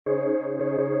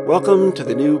Welcome to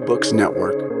the New Books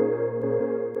Network.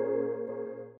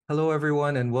 Hello,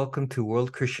 everyone, and welcome to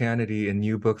World Christianity and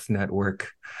New Books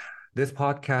Network. This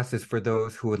podcast is for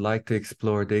those who would like to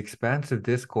explore the expansive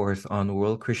discourse on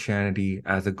world Christianity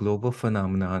as a global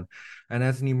phenomenon and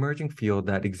as an emerging field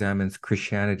that examines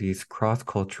Christianity's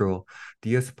cross-cultural,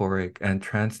 diasporic, and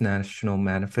transnational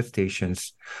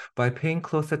manifestations by paying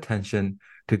close attention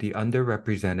to the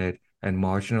underrepresented and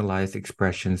marginalized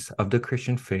expressions of the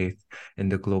Christian faith in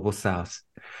the global South.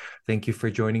 Thank you for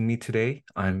joining me today.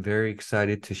 I'm very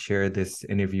excited to share this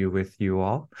interview with you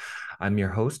all. I'm your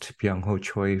host, Byung-Ho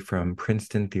Choi from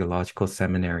Princeton Theological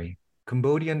Seminary.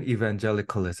 Cambodian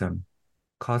Evangelicalism,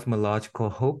 Cosmological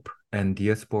Hope and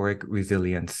Diasporic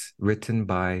Resilience, written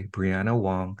by Briana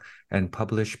Wong and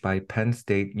published by Penn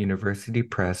State University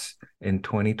Press in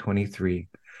 2023,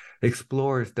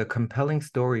 explores the compelling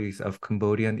stories of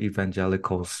Cambodian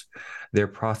evangelicals, their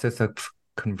process of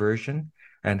conversion,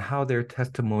 and how their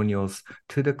testimonials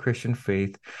to the Christian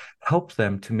faith help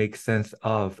them to make sense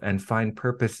of and find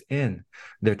purpose in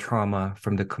their trauma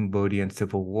from the Cambodian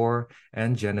Civil War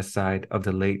and genocide of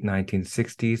the late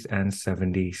 1960s and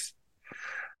 70s.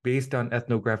 Based on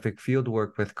ethnographic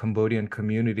fieldwork with Cambodian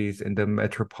communities in the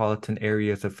metropolitan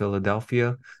areas of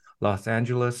Philadelphia, Los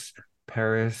Angeles,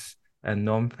 Paris, and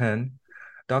Phnom Penh,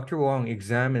 Dr. Wong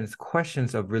examines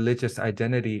questions of religious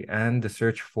identity and the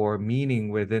search for meaning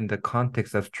within the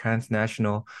context of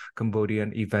transnational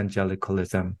Cambodian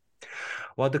evangelicalism.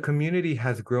 While the community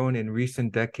has grown in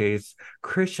recent decades,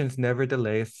 Christians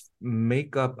nevertheless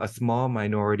make up a small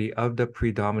minority of the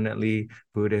predominantly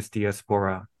Buddhist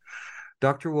diaspora.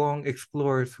 Dr. Wong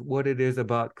explores what it is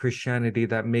about Christianity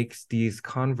that makes these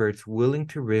converts willing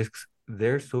to risk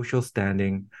their social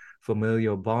standing,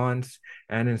 familial bonds,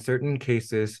 and in certain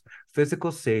cases,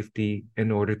 physical safety in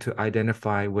order to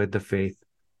identify with the faith.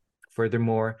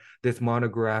 Furthermore, this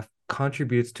monograph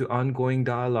contributes to ongoing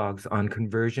dialogues on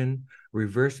conversion,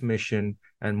 reverse mission,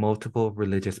 and multiple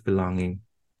religious belonging.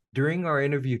 During our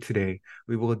interview today,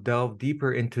 we will delve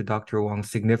deeper into Dr.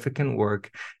 Wong's significant work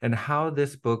and how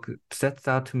this book sets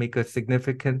out to make a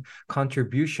significant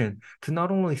contribution to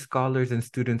not only scholars and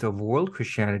students of world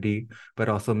Christianity, but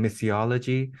also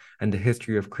missiology and the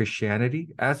history of Christianity,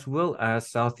 as well as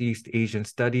Southeast Asian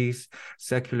studies,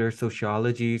 secular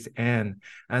sociologies, and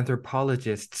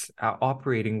anthropologists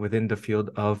operating within the field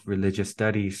of religious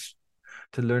studies.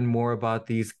 To learn more about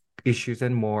these issues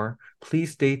and more,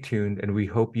 please stay tuned, and we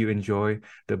hope you enjoy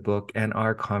the book and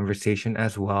our conversation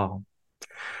as well.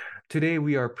 Today,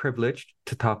 we are privileged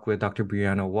to talk with Dr.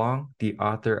 Briana Wong, the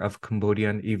author of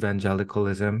Cambodian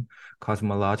Evangelicalism,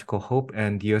 Cosmological Hope,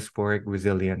 and Diasporic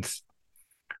Resilience.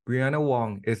 Briana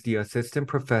Wong is the Assistant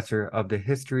Professor of the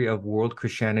History of World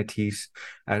Christianities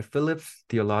at Phillips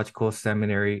Theological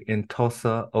Seminary in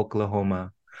Tulsa,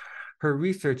 Oklahoma. Her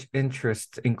research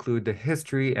interests include the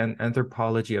history and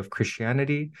anthropology of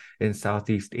Christianity in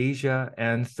Southeast Asia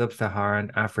and Sub-Saharan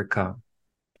Africa.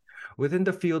 Within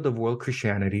the field of world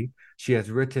Christianity, she has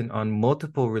written on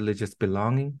multiple religious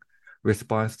belonging,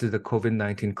 response to the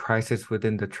COVID-19 crisis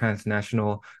within the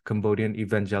transnational Cambodian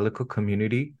evangelical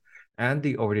community, and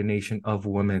the ordination of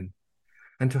women.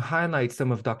 And to highlight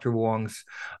some of Dr. Wong's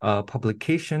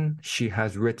publication, she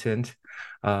has written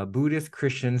Buddhist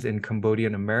Christians in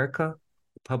Cambodian America,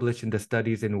 published in the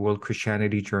Studies in World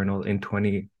Christianity Journal in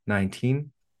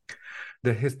 2019.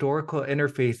 The historical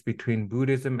interface between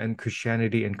Buddhism and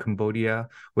Christianity in Cambodia,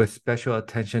 with special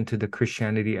attention to the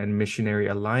Christianity and Missionary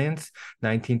Alliance,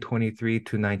 1923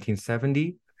 to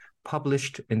 1970,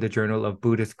 published in the Journal of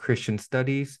Buddhist Christian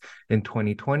Studies in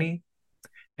 2020.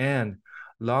 And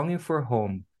Longing for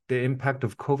Home, the Impact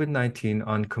of COVID-19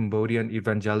 on Cambodian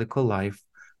Evangelical Life,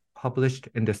 published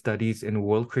in the Studies in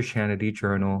World Christianity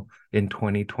Journal in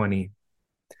 2020.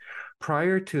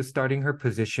 Prior to starting her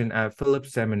position at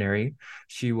Phillips Seminary,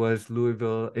 she was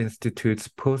Louisville Institute's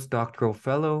postdoctoral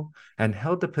fellow and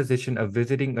held the position of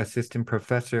visiting assistant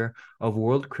professor of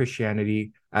world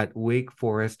Christianity at Wake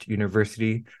Forest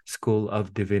University School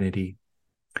of Divinity.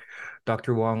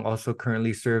 Dr. Wong also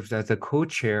currently serves as a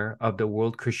co-chair of the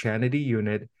World Christianity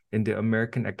Unit in the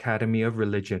American Academy of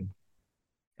Religion.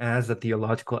 As a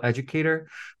theological educator,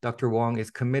 Dr. Wong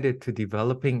is committed to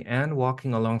developing and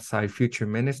walking alongside future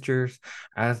ministers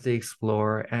as they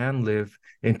explore and live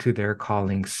into their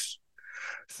callings.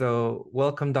 So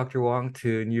welcome, Dr. Wong,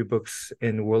 to New Books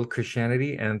in World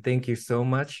Christianity, and thank you so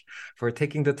much for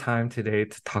taking the time today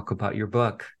to talk about your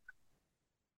book.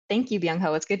 Thank you,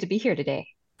 Byung-Ho. It's good to be here today.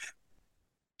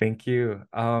 Thank you.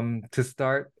 To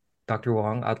start, Dr.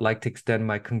 Wong, I'd like to extend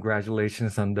my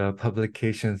congratulations on the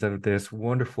publications of this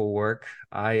wonderful work.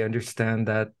 I understand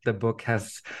that the book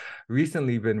has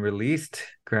recently been released,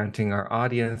 granting our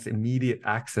audience immediate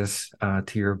access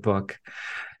to your book.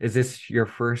 Is this your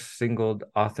first single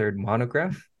authored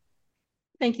monograph?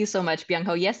 Thank you so much, Byung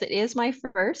Ho. Yes, it is my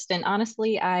first, and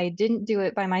honestly, I didn't do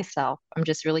it by myself. I'm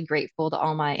just really grateful to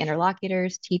all my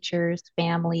interlocutors, teachers,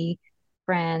 family,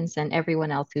 friends, and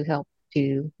everyone else who helped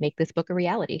to make this book a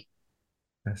reality.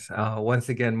 Yes. Once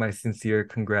again, my sincere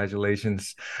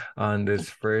congratulations on this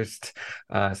first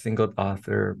single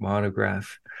author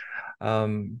monograph.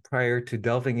 Prior to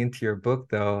delving into your book,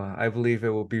 though, I believe it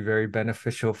will be very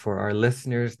beneficial for our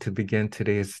listeners to begin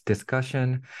today's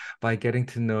discussion by getting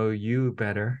to know you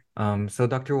better. So,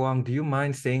 Dr. Wong, do you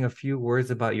mind saying a few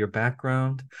words about your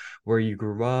background, where you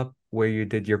grew up, where you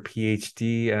did your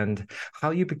PhD, and how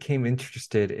you became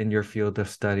interested in your field of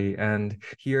study? And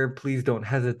here, please don't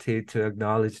hesitate to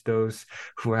acknowledge those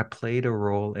who have played a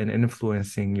role in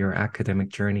influencing your academic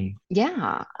journey.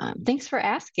 Yeah, thanks for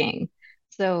asking.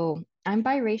 So, I'm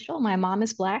biracial. My mom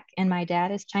is Black and my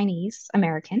dad is Chinese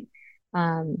American.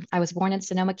 I was born in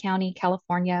Sonoma County,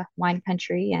 California, wine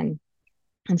country, and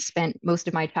spent most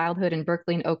of my childhood in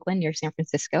Berkeley and Oakland near San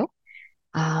Francisco.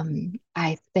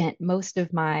 I spent most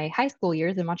of my high school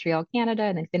years in Montreal, Canada,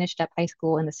 and then finished up high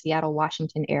school in the Seattle,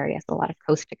 Washington area. So a lot of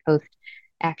coast to coast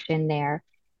action there.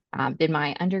 Did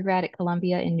my undergrad at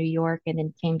Columbia in New York, and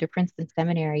then came to Princeton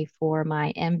Seminary for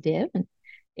my MDiv, and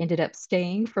ended up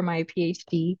staying for my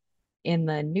PhD in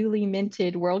the newly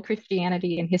minted World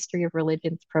Christianity and History of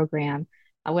Religions program.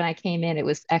 When I came in, it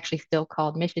was actually still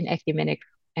called Mission Ecumenic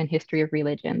and History of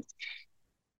Religions.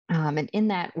 And in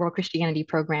that World Christianity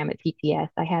program at PPS,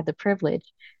 I had the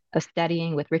privilege of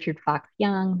studying with Richard Fox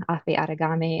Young, Afe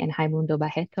Aragame, and Raimundo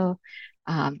Barreto.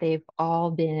 They've all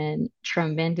been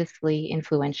tremendously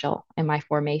influential in my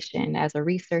formation as a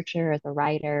researcher, as a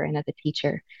writer, and as a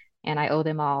teacher. And I owe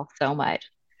them all so much.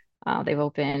 They've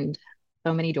opened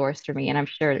so many doors for me, and I'm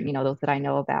sure, those that I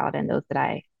know about and those that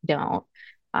I don't.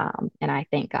 And I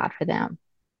thank God for them.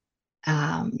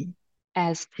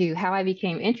 As to how I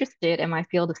became interested in my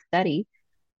field of study,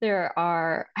 there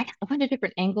are, I guess, a bunch of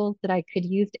different angles that I could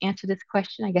use to answer this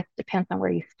question. I guess it depends on where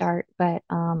you start. But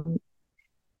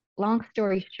long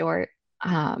story short,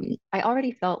 I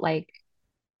already felt like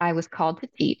I was called to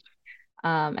teach.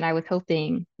 And I was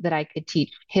hoping that I could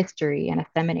teach history in a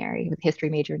seminary with a history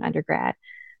major in undergrad.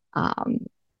 Um,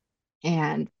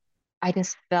 and I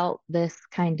just felt this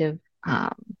kind of,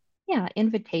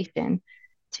 invitation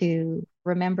to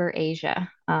remember Asia.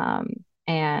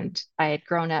 And I had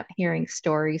grown up hearing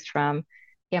stories from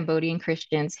Cambodian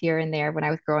Christians here and there when I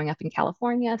was growing up in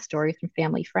California, stories from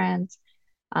family friends.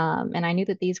 And I knew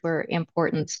that these were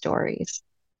important stories.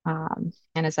 And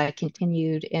as I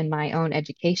continued in my own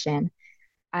education,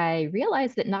 I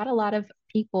realized that not a lot of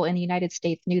people in the United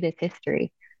States knew this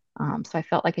history. So I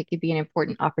felt like it could be an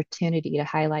important opportunity to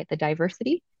highlight the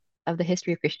diversity of the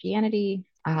history of Christianity,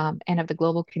 and of the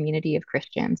global community of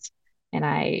Christians. And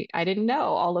I didn't know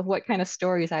all of what kind of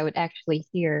stories I would actually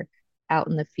hear out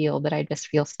in the field, but I just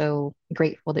feel so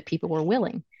grateful that people were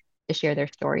willing to share their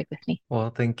stories with me.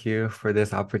 Well, thank you for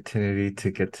this opportunity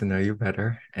to get to know you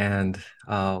better. And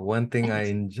one thing I Thanks.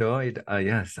 enjoyed,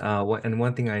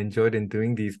 one thing I enjoyed in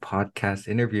doing these podcast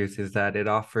interviews is that it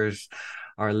offers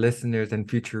our listeners and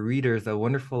future readers a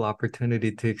wonderful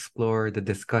opportunity to explore the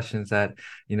discussions that,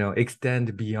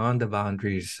 extend beyond the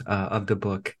boundaries of the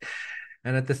book.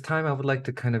 And at this time, I would like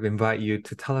to kind of invite you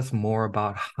to tell us more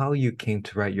about how you came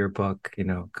to write your book,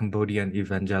 Cambodian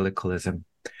Evangelicalism.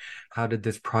 How did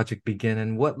this project begin,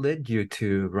 and what led you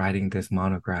to writing this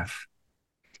monograph?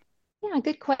 Yeah,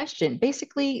 good question.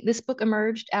 Basically, this book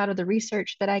emerged out of the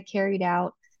research that I carried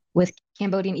out with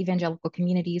Cambodian evangelical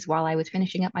communities while I was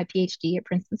finishing up my PhD at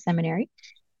Princeton Seminary.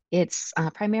 It's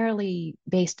primarily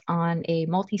based on a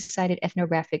multi-sited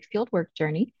ethnographic fieldwork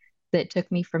journey that took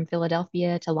me from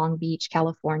Philadelphia to Long Beach,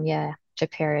 California, to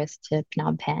Paris, to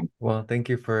Phnom Penh. Well, thank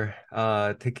you for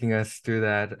taking us through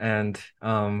that, and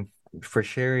for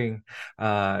sharing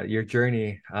your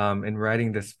journey in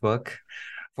writing this book.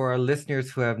 For our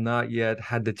listeners who have not yet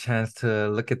had the chance to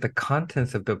look at the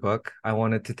contents of the book, I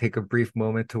wanted to take a brief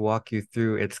moment to walk you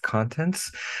through its contents.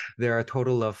 There are a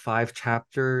total of 5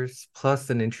 chapters, plus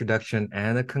an introduction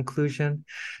and a conclusion.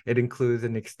 It includes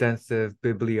an extensive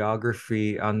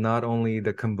bibliography on not only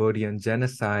the Cambodian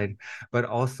genocide, but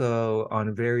also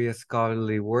on various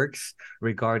scholarly works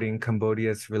regarding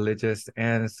Cambodia's religious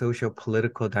and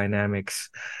socio-political dynamics,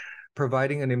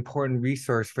 providing an important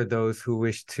resource for those who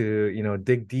wish to,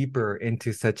 dig deeper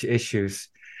into such issues.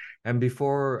 And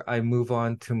before I move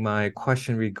on to my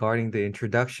question regarding the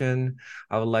introduction,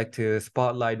 I would like to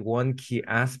spotlight one key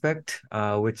aspect,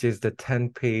 which is the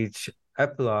 10-page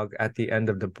epilogue at the end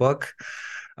of the book.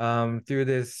 Through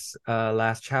this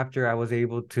last chapter, I was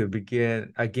able to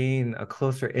gain a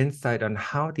closer insight on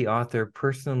how the author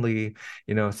personally,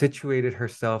 situated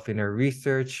herself in her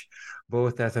research,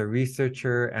 both as a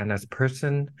researcher and as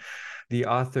person. The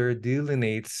author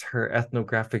delineates her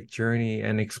ethnographic journey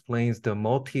and explains the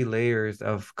multi-layers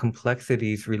of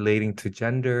complexities relating to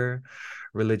gender,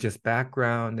 religious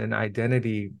background, and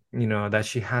identity, that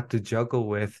she had to juggle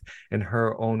with in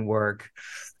her own work.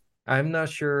 I'm not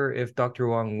sure if Dr.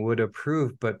 Wong would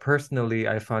approve, but personally,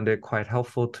 I found it quite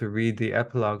helpful to read the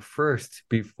epilogue first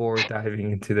before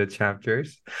diving into the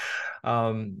chapters.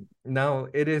 Now,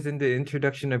 it is in the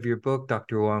introduction of your book,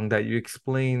 Dr. Wong, that you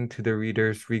explain to the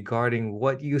readers regarding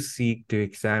what you seek to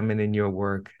examine in your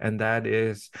work, and that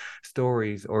is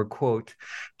stories or, quote,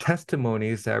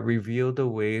 testimonies that reveal the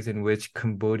ways in which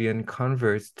Cambodian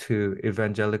converts to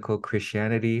evangelical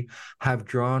Christianity have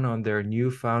drawn on their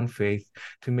newfound faith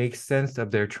to make sense of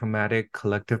their traumatic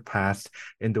collective past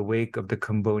in the wake of the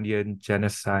Cambodian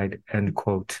genocide, end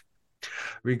quote.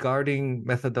 Regarding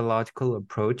methodological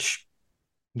approach,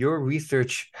 your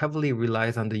research heavily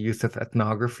relies on the use of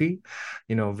ethnography,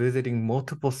 visiting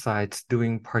multiple sites,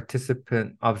 doing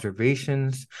participant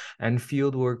observations, and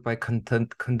fieldwork by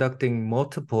conducting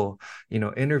multiple,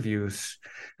 interviews.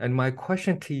 And my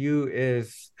question to you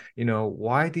is,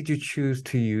 why did you choose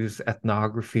to use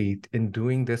ethnography in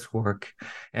doing this work?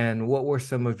 And what were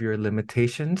some of your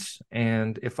limitations?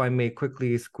 And if I may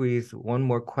quickly squeeze one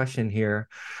more question here,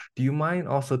 do you mind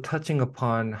also touching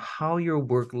upon how your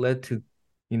work led to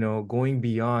going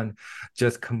beyond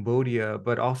just Cambodia,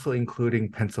 but also including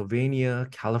Pennsylvania,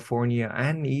 California,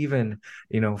 and even,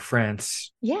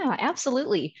 France? Yeah,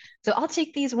 absolutely. So I'll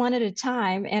take these one at a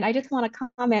time. And I just want to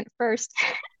comment first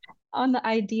on the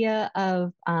idea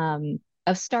of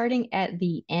starting at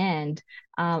the end.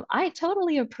 I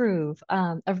totally approve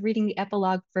of reading the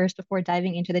epilogue first before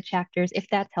diving into the chapters, if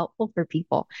that's helpful for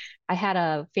people. I had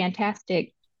a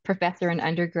fantastic professor in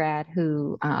undergrad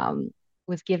who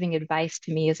was giving advice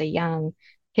to me as a young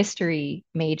history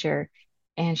major.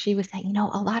 And she was saying, a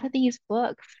lot of these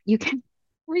books, you can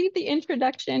read the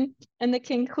introduction and the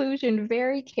conclusion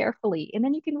very carefully. And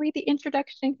then you can read the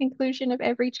introduction and conclusion of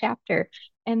every chapter,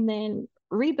 and then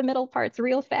read the middle parts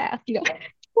real fast,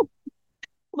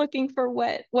 looking for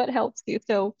what helps you.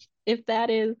 So if that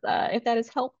is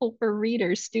helpful for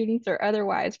readers, students, or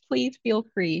otherwise, please feel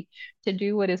free to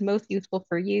do what is most useful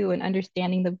for you in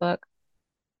understanding the book,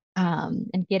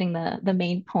 and getting the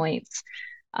main points.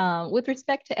 With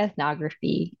respect to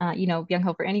ethnography, Byung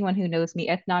Ho, for anyone who knows me,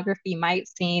 ethnography might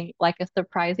seem like a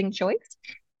surprising choice.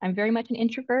 I'm very much an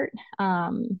introvert.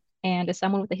 And as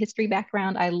someone with a history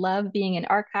background, I love being in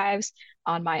archives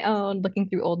on my own, looking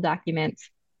through old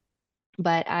documents.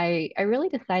 But I really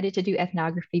decided to do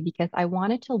ethnography because I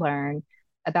wanted to learn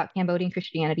about Cambodian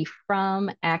Christianity from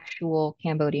actual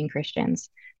Cambodian Christians,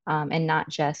 and not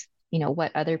just,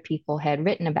 what other people had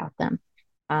written about them.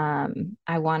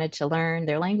 I wanted to learn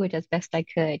their language as best I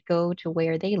could, go to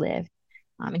where they lived,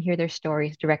 and hear their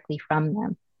stories directly from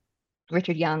them.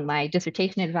 Richard Young, my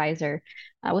dissertation advisor,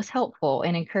 was helpful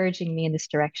in encouraging me in this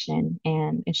direction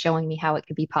and showing me how it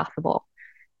could be possible.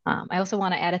 I also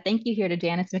want to add a thank you here to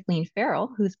Janice McLean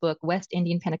Farrell, whose book, West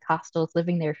Indian Pentecostals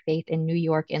Living Their Faith in New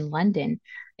York and London,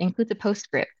 includes a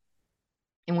postscript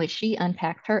in which she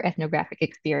unpacks her ethnographic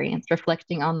experience,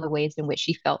 reflecting on the ways in which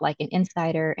she felt like an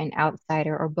insider and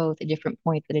outsider, or both at different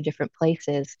points at different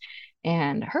places.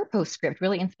 And her postscript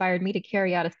really inspired me to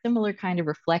carry out a similar kind of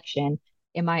reflection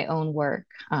in my own work.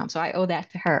 So I owe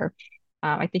that to her.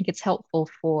 I think it's helpful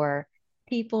for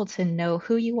people to know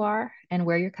who you are and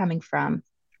where you're coming from,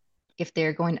 if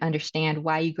they're going to understand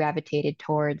why you gravitated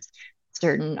towards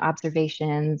certain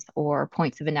observations or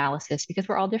points of analysis, because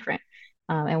we're all different,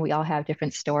 and we all have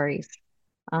different stories.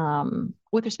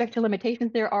 With respect to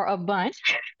limitations, there are a bunch,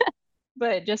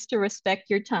 but just to respect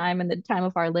your time and the time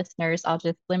of our listeners, I'll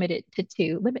just limit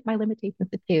my limitations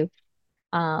to two.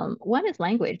 One is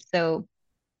language. So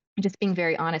just being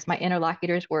very honest, my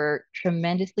interlocutors were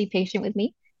tremendously patient with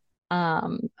me.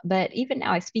 But even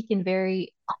now, I speak in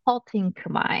very halting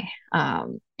Khmer,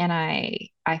 and I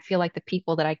feel like the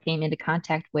people that I came into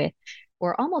contact with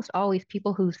were almost always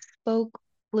people who spoke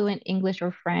fluent English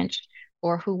or French,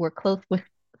 or who were close with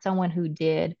someone who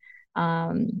did.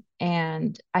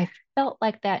 And I felt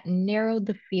like that narrowed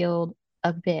the field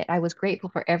a bit. I was grateful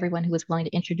for everyone who was willing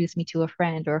to introduce me to a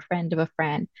friend or a friend of a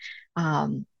friend.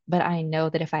 But I know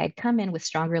that if I had come in with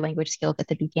stronger language skills at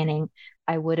the beginning,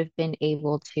 I would have been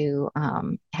able to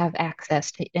have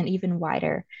access to an even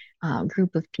wider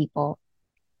group of people.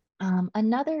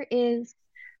 Another is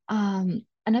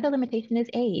another limitation is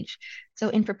age. So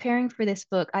in preparing for this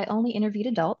book, I only interviewed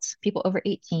adults, people over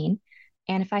 18.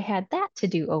 And if I had that to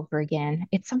do over again,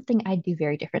 it's something I'd do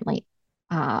very differently.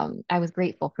 I was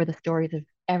grateful for the stories of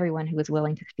everyone who was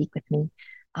willing to speak with me.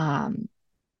 Um,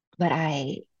 but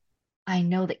I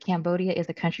know that Cambodia is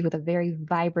a country with a very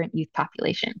vibrant youth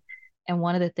population. And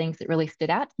one of the things that really stood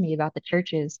out to me about the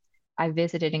churches I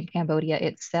visited in Cambodia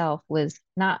itself was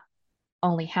not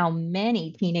only how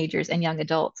many teenagers and young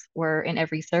adults were in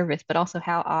every service, but also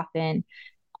how often,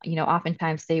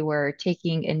 oftentimes they were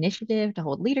taking initiative to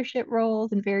hold leadership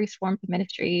roles in various forms of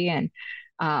ministry and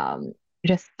um,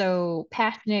 just so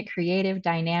passionate, creative,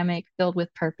 dynamic, filled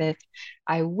with purpose.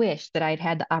 I wish that I'd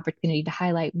had the opportunity to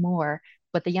highlight more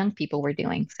what the young people were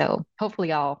doing. So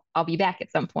hopefully I'll be back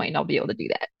at some point and I'll be able to do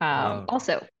that. Wow.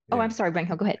 Also, oh, Yeah. I'm sorry,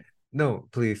 Branko, go ahead. No,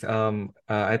 please.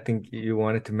 I think you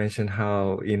wanted to mention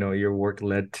how, your work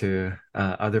led to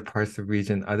other parts of the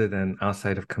region other than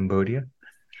outside of Cambodia.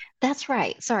 That's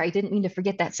right. Sorry, I didn't mean to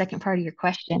forget that second part of your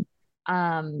question.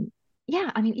 Um,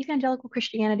 yeah, I mean, evangelical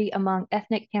Christianity among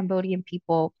ethnic Cambodian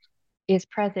people is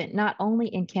present not only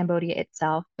in Cambodia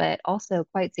itself, but also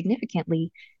quite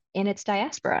significantly in its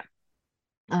diaspora.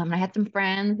 I had some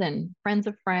friends and friends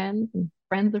of friends and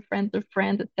friends of friends of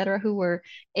friends, et cetera, who were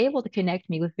able to connect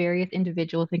me with various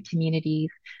individuals and communities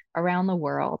around the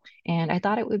world. And I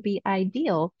thought it would be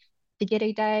ideal to get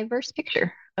a diverse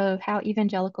picture of how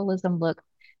evangelicalism looks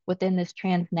within this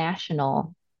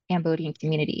transnational Cambodian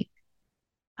community.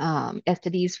 As to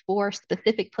these four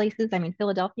specific places, I mean,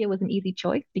 Philadelphia was an easy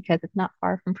choice because it's not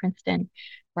far from Princeton,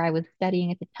 where I was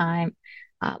studying at the time.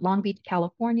 Long Beach,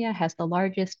 California has the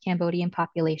largest Cambodian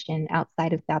population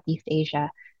outside of Southeast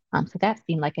Asia. So that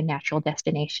seemed like a natural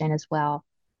destination as well.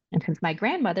 And since my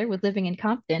grandmother was living in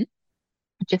Compton,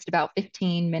 just about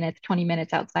 15 minutes, 20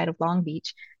 minutes outside of Long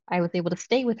Beach, I was able to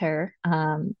stay with her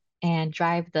and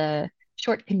drive the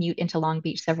short commute into Long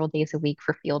Beach several days a week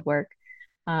for field work.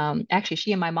 Actually,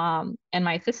 she and my mom and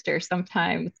my sister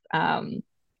sometimes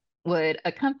would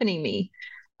accompany me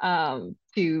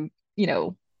to,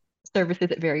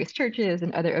 services at various churches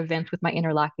and other events with my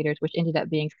interlocutors, which ended up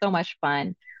being so much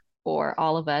fun for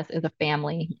all of us as a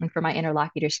family and for my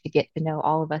interlocutors to get to know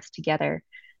all of us together.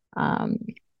 Um,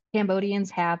 Cambodians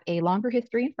have a longer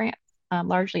history in France,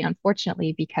 largely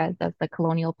unfortunately because of the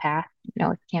colonial past.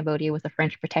 Cambodia was a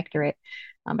French protectorate,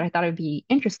 but I thought it would be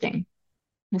interesting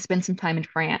to spend some time in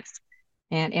France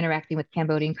and interacting with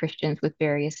Cambodian Christians with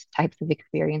various types of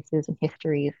experiences and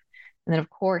histories. And then, of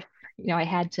course, I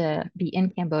had to be in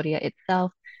Cambodia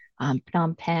itself.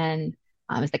 Phnom Penh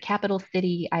is the capital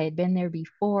city. I had been there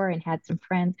before and had some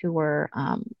friends who were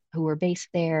based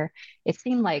there. It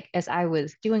seemed like as I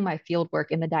was doing my field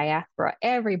work in the diaspora,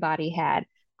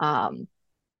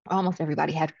 almost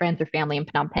everybody had friends or family in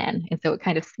Phnom Penh. And so it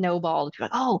kind of snowballed to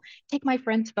like, oh, take my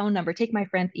friend's phone number, take my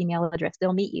friend's email address.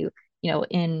 They'll meet you,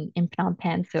 in Phnom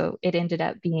Penh. So it ended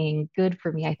up being good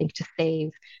for me, I think, to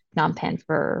save Phnom Penh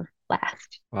for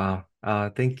last. Wow.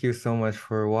 Thank you so much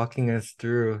for walking us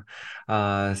through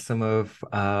some of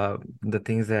the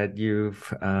things that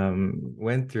you've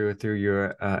went through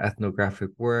your ethnographic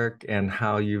work and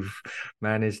how you've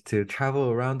managed to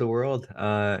travel around the world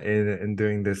in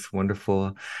doing this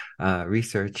wonderful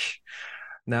research.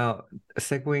 Now,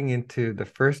 segueing into the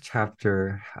first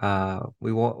chapter,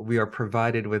 we are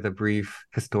provided with a brief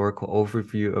historical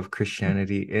overview of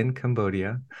Christianity in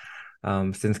Cambodia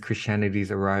since Christianity's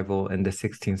arrival in the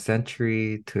 16th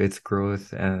century to its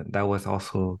growth, and that was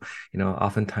also,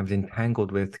 oftentimes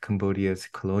entangled with Cambodia's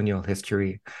colonial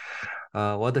history.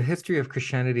 While the history of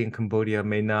Christianity in Cambodia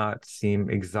may not seem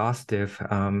exhaustive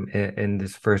in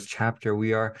this first chapter,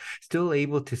 we are still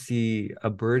able to see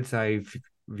a bird's eye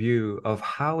view of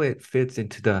how it fits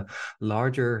into the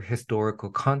larger historical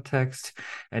context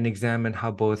and examine how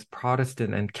both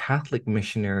Protestant and Catholic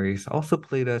missionaries also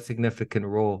played a significant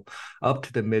role up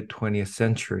to the mid-20th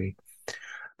century.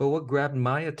 But what grabbed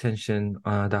my attention,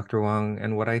 Dr. Wong,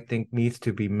 and what I think needs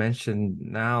to be mentioned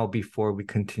now before we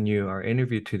continue our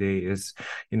interview today is,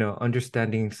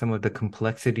 understanding some of the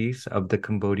complexities of the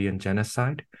Cambodian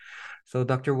genocide. So,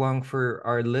 Dr. Wong, for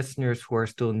our listeners who are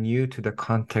still new to the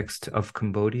context of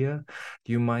Cambodia,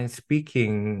 do you mind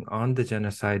speaking on the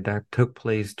genocide that took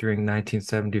place during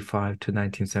 1975 to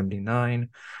 1979?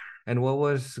 And what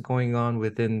was going on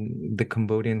within the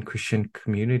Cambodian Christian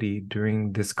community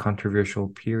during this controversial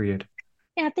period?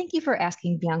 Yeah, thank you for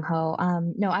asking, Byung Ho.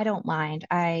 No, I don't mind.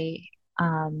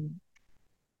 Um,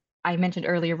 I mentioned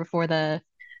earlier before the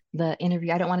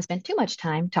interview, I don't want to spend too much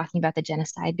time talking about the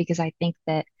genocide because I think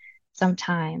that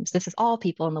sometimes this is all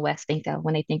people in the West think of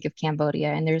when they think of Cambodia,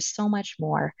 and there's so much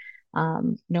more.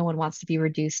 No one wants to be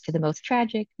reduced to the most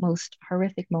tragic, most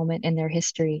horrific moment in their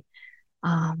history.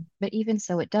 But even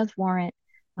so, it does warrant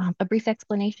a brief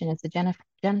explanation as the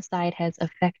genocide has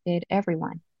affected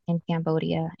everyone in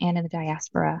Cambodia and in the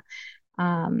diaspora,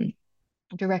 um,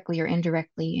 directly or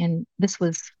indirectly. And this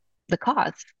was the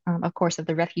cause, of course, of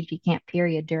the refugee camp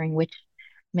period during which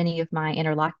many of my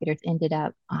interlocutors ended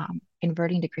up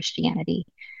converting to Christianity.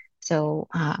 So,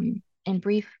 in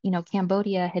brief,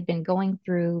 Cambodia had been going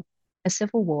through a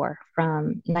civil war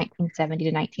from 1970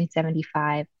 to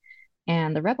 1975,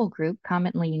 and the rebel group,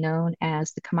 commonly known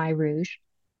as the Khmer Rouge,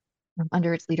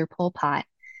 under its leader Pol Pot,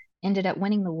 ended up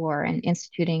winning the war and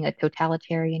instituting a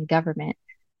totalitarian government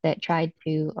that tried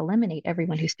to eliminate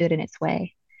everyone who stood in its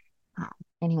way. Um,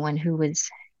 Anyone who was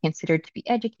considered to be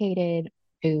educated,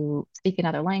 to speak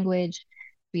another language,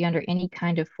 be under any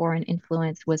kind of foreign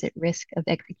influence was at risk of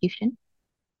execution.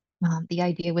 The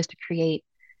idea was to create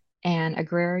an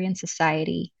agrarian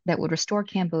society that would restore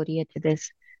Cambodia to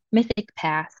this mythic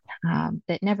past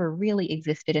that never really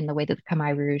existed in the way that the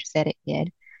Khmer Rouge said it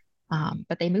did.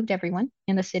 But they moved everyone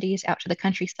in the cities out to the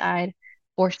countryside,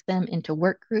 forced them into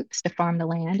work groups to farm the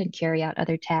land and carry out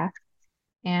other tasks,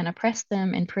 and oppressed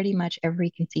them in pretty much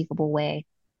every conceivable way.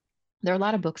 There are a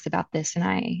lot of books about this, and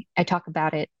I talk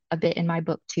about it a bit in my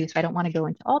book too, so I don't want to go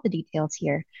into all the details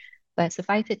here. But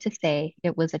suffice it to say,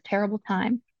 it was a terrible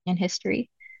time in history,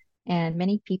 and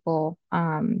many people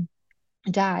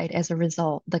died as a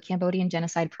result. The Cambodian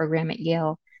genocide program at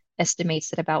Yale estimates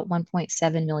that about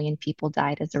 1.7 million people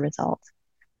died as a result.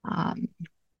 Um,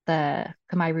 the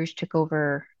Khmer Rouge took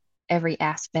over every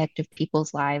aspect of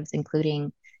people's lives,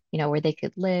 including, where they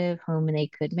could live, whom they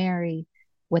could marry,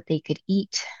 what they could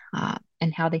eat,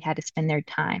 and how they had to spend their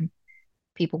time.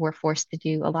 People were forced to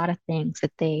do a lot of things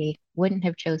that they wouldn't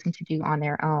have chosen to do on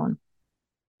their own.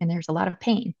 And there's a lot of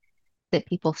pain that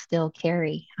people still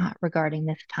carry regarding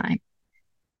this time.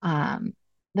 Um,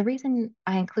 the reason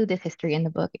I include this history in the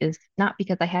book is not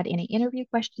because I had any interview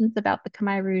questions about the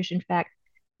Khmer Rouge. In fact,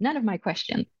 none of my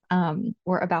questions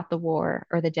were about the war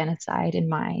or the genocide in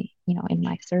my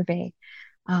survey.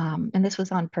 And this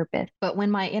was on purpose. But when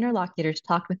my interlocutors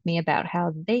talked with me about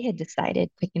how they had decided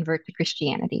to convert to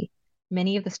Christianity,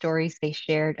 many of the stories they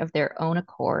shared of their own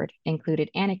accord included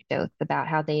anecdotes about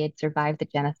how they had survived the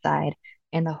genocide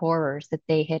and the horrors that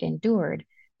they had endured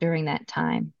during that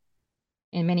time.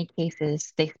 In many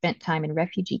cases, they spent time in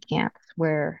refugee camps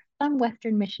where some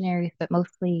Western missionaries, but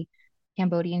mostly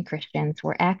Cambodian Christians,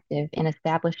 were active in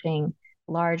establishing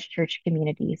large church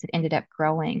communities that ended up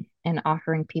growing and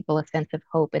offering people a sense of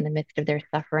hope in the midst of their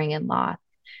suffering and loss.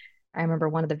 I remember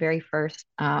one of the very first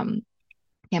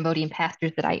Cambodian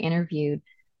pastors that I interviewed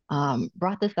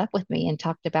brought this up with me and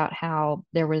talked about how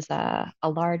there was a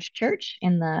large church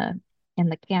in the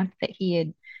camp that he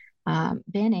had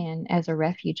been in as a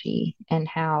refugee, and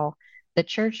how the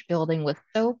church building was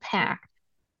so packed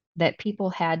that people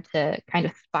had to kind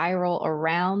of spiral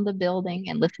around the building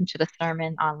and listen to the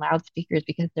sermon on loudspeakers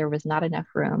because there was not enough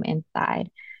room inside.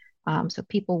 So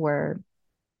people were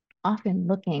often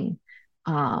looking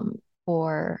um,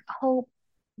 for hope,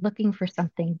 looking for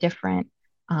something different.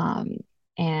 Um,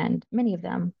 and many of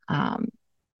them,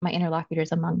 my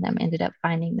interlocutors among them, ended up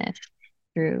finding this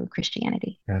through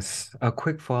Christianity. Yes, a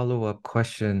quick follow-up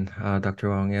question, Dr.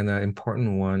 Wong, and an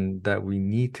important one that we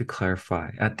need to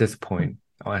clarify at this point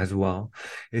as well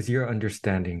is your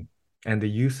understanding and the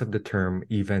use of the term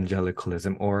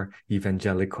evangelicalism or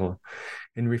evangelical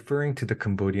in referring to the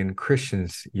Cambodian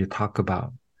Christians you talk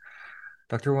about.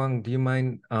 Dr. Wong, do you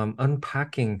mind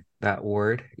unpacking that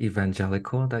word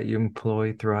evangelical that you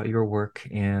employ throughout your work?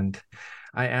 And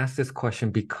I ask this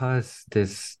question because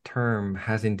this term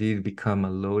has indeed become a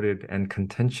loaded and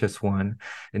contentious one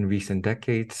in recent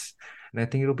decades. And I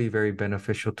think it'll be very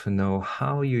beneficial to know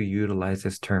how you utilize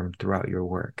this term throughout your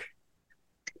work.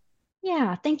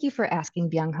 Yeah, thank you for asking,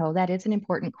 Byung Ho. That is an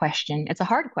important question. It's a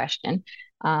hard question,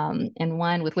 and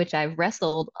one with which I've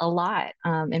wrestled a lot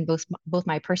in both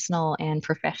my personal and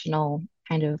professional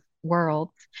kind of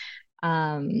worlds.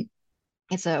 Um,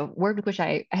 it's a word with which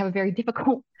I have a very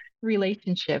difficult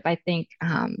relationship. I think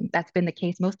that's been the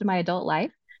case most of my adult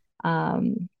life. I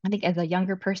think as a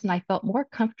younger person, I felt more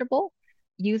comfortable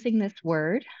using this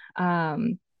word,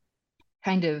 um,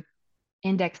 kind of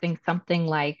indexing something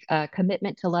like a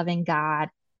commitment to loving God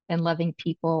and loving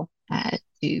people,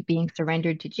 to being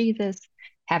surrendered to Jesus,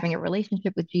 having a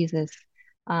relationship with Jesus.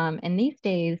 And these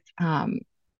days,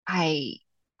 I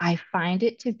I find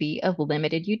it to be of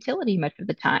limited utility much of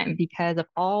the time because of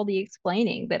all the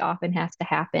explaining that often has to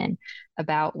happen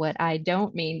about what I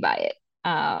don't mean by it,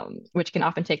 which can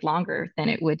often take longer than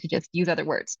it would to just use other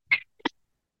words.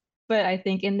 But I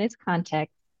think in this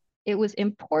context, it was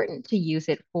important to use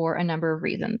it for a number of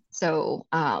reasons. So,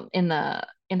 in the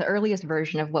earliest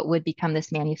version of what would become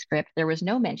this manuscript, there was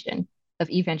no mention of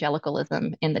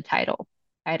evangelicalism in the title.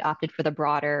 I had opted for the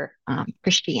broader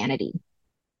Christianity.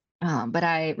 But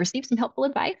I received some helpful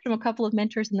advice from a couple of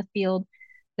mentors in the field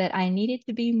that I needed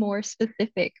to be more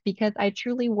specific because I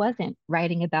truly wasn't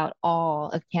writing about all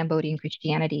of Cambodian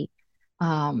Christianity.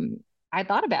 Um, I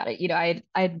thought about it.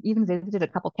 I'd even visited a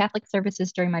couple Catholic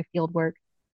services during my field work,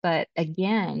 but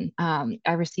again,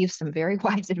 I received some very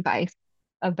wise advice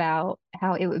about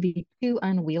how it would be too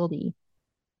unwieldy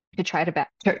to try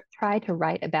to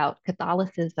write about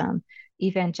Catholicism,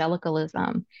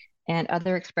 evangelicalism, and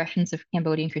other expressions of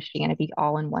Cambodian Christianity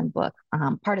all in one book.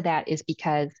 Part of that is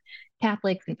because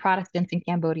Catholics and Protestants in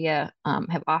Cambodia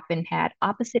have often had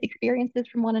opposite experiences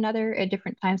from one another at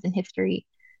different times in history,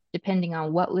 depending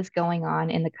on what was going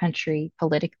on in the country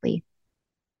politically.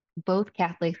 Both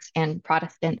Catholics and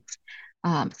Protestants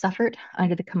suffered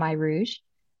under the Khmer Rouge,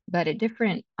 but at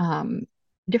different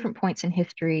points in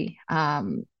history,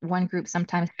 one group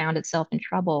sometimes found itself in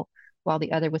trouble while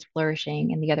the other was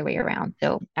flourishing and the other way around.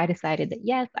 So I decided that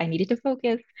yes, I needed to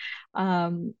focus.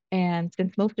 And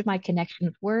since most of my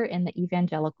connections were in the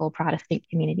evangelical Protestant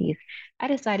communities, I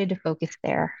decided to focus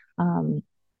there. Now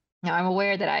I'm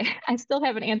aware that I still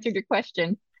haven't answered your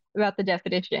question about the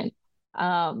definition.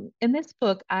 In this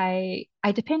book, I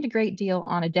depend a great deal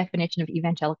on a definition of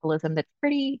evangelicalism that's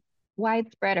pretty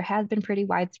widespread or has been pretty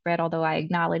widespread, although I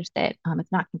acknowledge that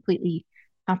it's not completely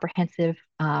comprehensive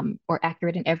or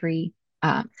accurate in every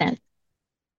sense.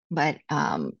 But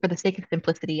for the sake of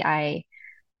simplicity, I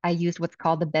used what's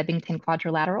called the Bebbington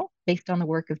Quadrilateral, based on the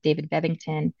work of David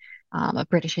Bebbington, a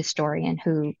British historian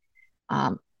who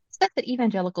says that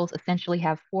evangelicals essentially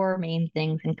have four main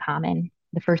things in common.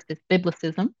 The first is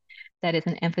biblicism, that is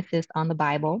an emphasis on the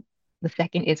Bible. The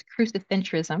second is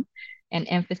crucicentrism, an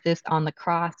emphasis on the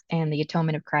cross and the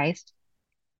atonement of Christ.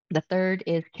 The third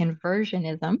is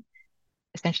conversionism,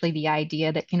 essentially the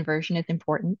idea that conversion is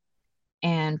important.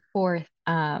 And fourth,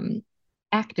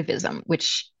 activism,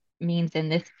 which means in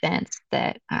this sense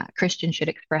that Christians should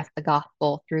express the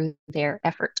gospel through their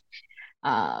effort.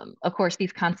 Of course,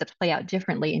 these concepts play out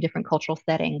differently in different cultural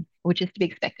settings, which is to be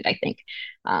expected, I think.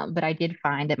 But I did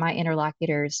find that my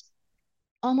interlocutors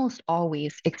almost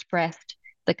always expressed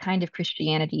the kind of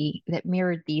Christianity that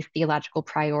mirrored these theological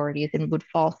priorities and would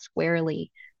fall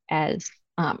squarely as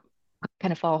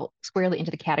kind of fall squarely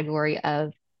into the category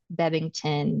of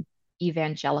Bebbington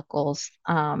evangelicals.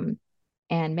 And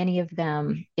many of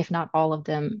them, if not all of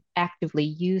them, actively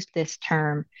used this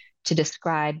term to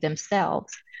describe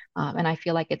themselves. And I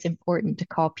feel like it's important to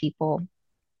call people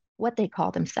what they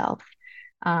call themselves.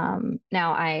 Now,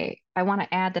 I want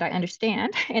to add that I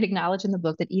understand and acknowledge in the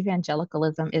book that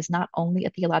evangelicalism is not only a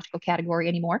theological category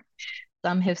anymore.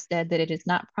 Some have said that it is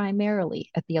not primarily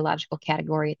a theological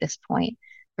category at this point,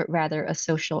 but rather a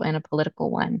social and a political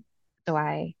one. So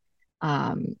I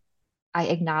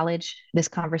acknowledge this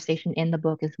conversation in the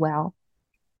book as well,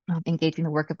 engaging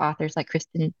the work of authors like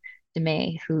Kristen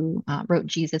DeMay, who wrote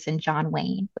Jesus and John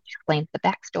Wayne, which explains the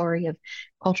backstory of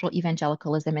cultural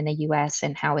evangelicalism in the US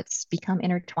and how it's become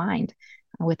intertwined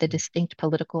with a distinct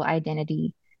political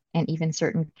identity and even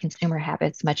certain consumer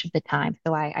habits much of the time.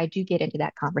 So I do get into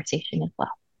that conversation as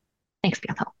well. Thanks,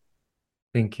 Bianca.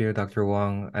 Thank you, Dr.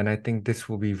 Wong. And I think this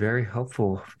will be very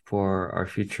helpful for our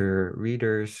future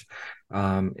readers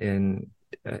in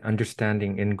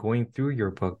understanding in going through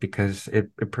your book, because it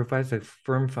provides a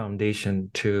firm foundation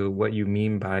to what you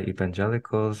mean by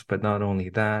evangelicals, but not only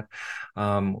that,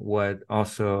 what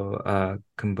also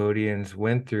Cambodians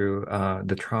went through,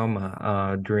 the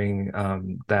trauma during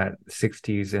that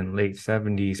 60s and late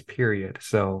 70s period.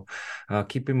 So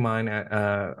keep in mind,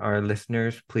 our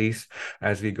listeners, please,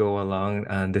 as we go along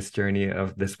on this journey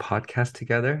of this podcast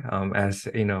together, as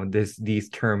you know, these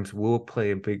terms will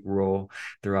play a big role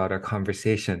throughout our conversation.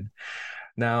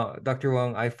 Now, Dr.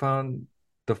 Wong, I found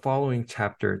the following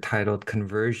chapter titled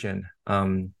Conversion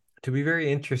to be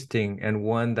very interesting, and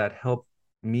one that helped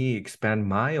me expand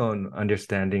my own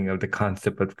understanding of the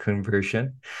concept of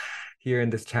conversion. Here in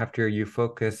this chapter, you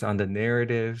focus on the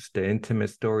narratives, the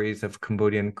intimate stories of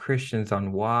Cambodian Christians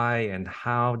on why and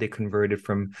how they converted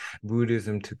from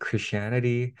Buddhism to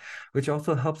Christianity, which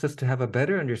also helps us to have a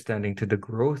better understanding to the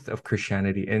growth of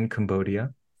Christianity in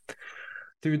Cambodia.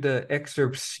 through the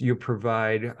excerpts you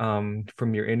provide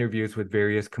from your interviews with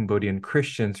various Cambodian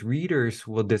Christians, readers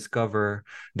will discover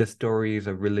the stories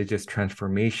of religious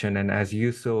transformation. And as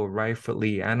you so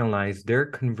rightfully analyze, their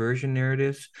conversion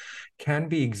narratives can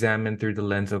be examined through the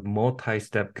lens of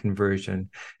multi-step conversion,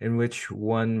 in which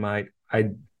one might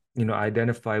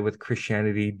identify with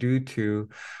Christianity due to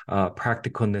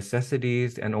practical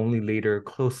necessities and only later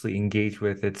closely engage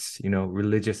with its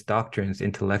religious doctrines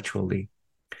intellectually.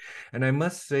 And I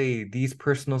must say, these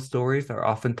personal stories are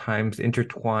oftentimes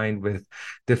intertwined with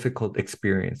difficult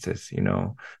experiences,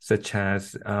 such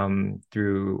as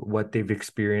through what they've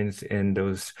experienced in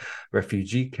those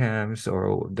refugee camps,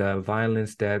 or the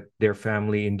violence that their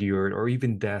family endured, or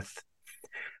even death.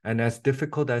 And as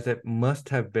difficult as it must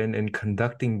have been in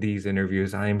conducting these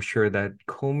interviews, I am sure that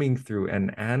combing through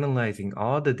and analyzing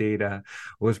all the data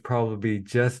was probably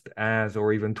just as,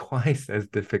 or even twice as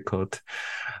difficult.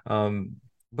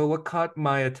 But what caught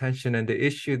my attention, and the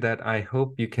issue that I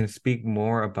hope you can speak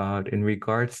more about in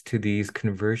regards to these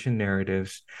conversion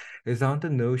narratives, is on the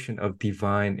notion of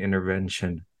divine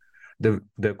intervention,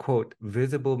 the quote,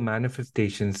 visible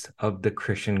manifestations of the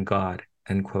Christian God,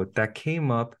 end quote, that came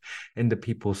up in the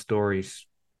people's stories.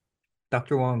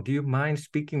 Dr. Wong, do you mind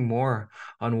speaking more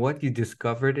on what you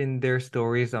discovered in their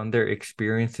stories, on their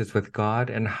experiences with God,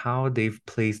 and how they've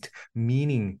placed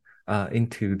meaning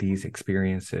into these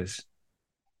experiences?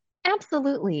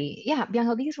 Absolutely. Yeah,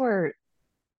 Bianco, these were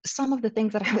some of the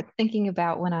things that I was thinking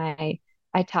about when I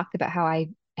talked about how I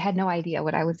had no idea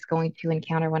what I was going to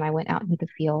encounter when I went out into the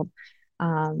field.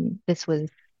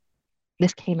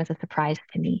 This came as a surprise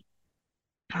to me.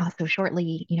 So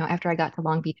shortly, after I got to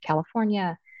Long Beach,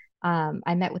 California,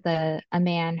 I met with a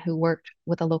man who worked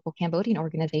with a local Cambodian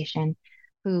organization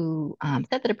who said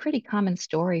that a pretty common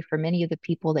story for many of the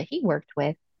people that he worked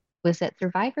with was that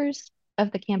survivors of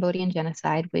the Cambodian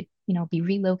genocide would, be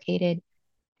relocated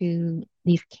to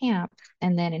these camps.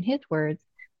 And then, in his words,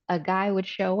 a guy would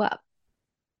show up.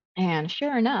 And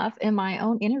sure enough, in my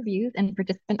own interviews and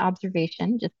participant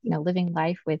observation, just, living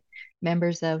life with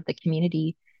members of the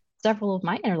community, several of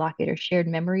my interlocutors shared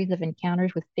memories of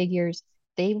encounters with figures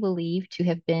they believed to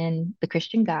have been the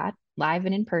Christian God, live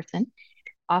and in person.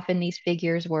 Often these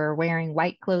figures were wearing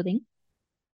white clothing,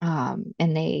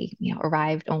 and they,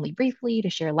 arrived only briefly to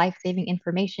share life-saving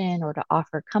information or to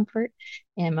offer comfort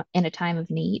in a time of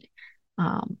need.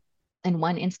 Um, in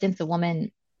one instance, a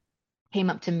woman came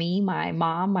up to me, my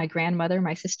mom, my grandmother,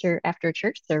 my sister after a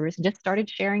church service and just started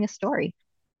sharing a story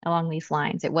along these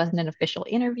lines. It wasn't an official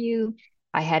interview.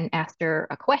 I hadn't asked her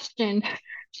a question.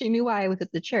 She knew why I was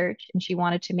at the church, and she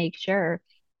wanted to make sure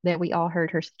that we all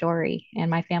heard her story.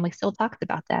 And my family still talks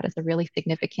about that as a really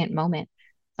significant moment,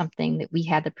 something that we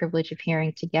had the privilege of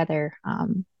hearing together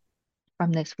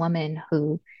from this woman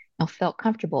who felt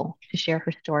comfortable to share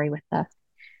her story with us.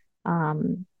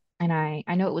 And I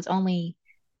know it was only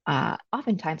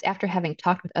oftentimes after having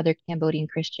talked with other Cambodian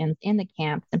Christians in the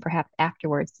camps, and perhaps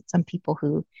afterwards, some people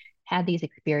who had these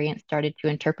experiences started to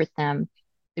interpret them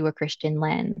through a Christian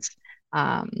lens.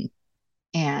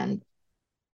 And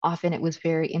often it was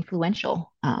very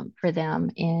influential for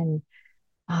them in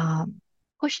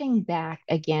pushing back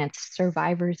against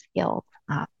survivor's guilt.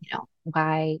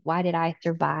 Why did I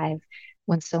survive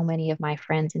when so many of my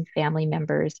friends and family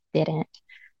members didn't?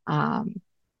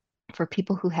 For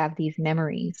people who have these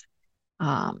memories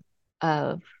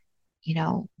of,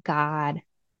 God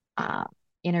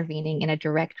intervening in a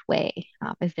direct way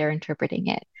as they're interpreting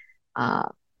it.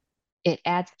 It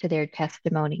adds to their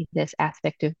testimony this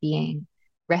aspect of being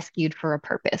rescued for a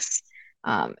purpose,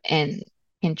 and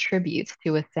contributes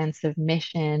to a sense of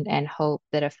mission and hope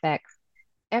that affects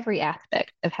every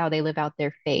aspect of how they live out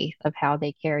their faith, of how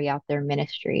they carry out their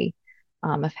ministry,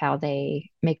 of how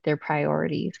they make their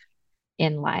priorities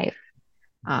in life.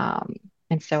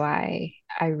 And so I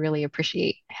really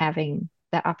appreciate having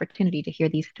that opportunity to hear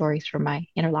these stories from my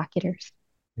interlocutors.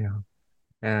 Yeah.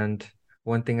 And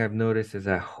one thing I've noticed is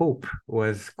that hope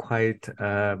was quite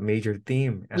a major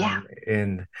theme Yeah,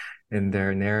 in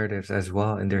their narratives as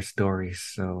well, in their stories.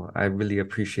 So I really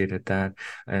appreciated that,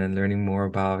 and learning more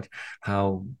about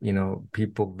how,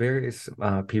 various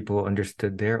people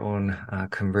understood their own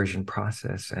conversion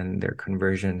process and their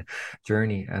conversion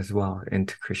journey as well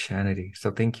into Christianity.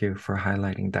 So thank you for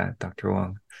highlighting that, Dr.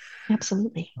 Wong.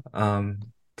 absolutely.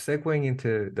 Segueing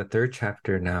into the third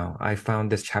chapter now, I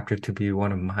found this chapter to be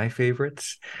one of my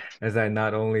favorites, as I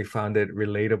not only found it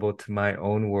relatable to my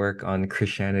own work on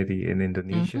Christianity in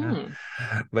Indonesia,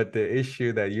 but the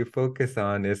issue that you focus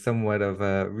on is somewhat of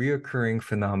a reoccurring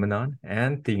phenomenon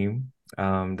and theme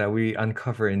that we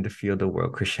uncover in the field of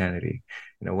world Christianity,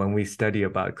 when we study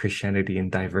about Christianity in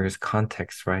diverse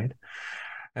contexts, right?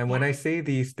 And when I say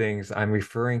these things, I'm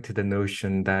referring to the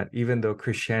notion that even though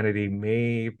Christianity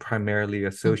may primarily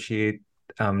associate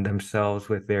themselves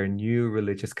with their new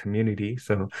religious community,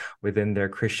 so within their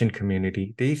Christian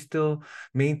community, they still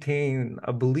maintain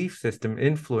a belief system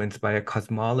influenced by a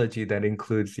cosmology that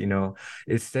includes,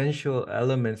 essential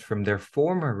elements from their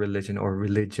former religion or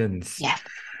religions. Yes.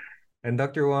 And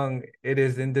Dr. Wong, it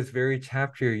is in this very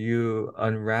chapter you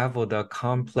unravel the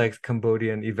complex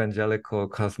Cambodian evangelical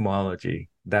cosmology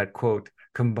that, quote,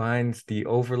 combines the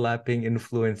overlapping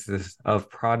influences of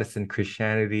Protestant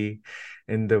Christianity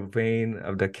in the vein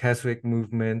of the Keswick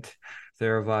movement,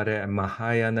 Theravada and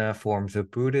Mahayana forms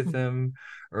of Buddhism,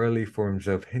 early forms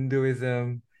of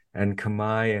Hinduism, and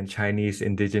Khmer and Chinese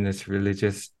indigenous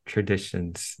religious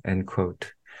traditions, end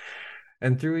quote.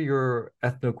 And through your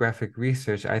ethnographic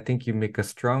research, I think you make a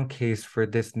strong case for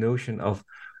this notion of,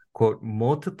 quote,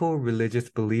 multiple religious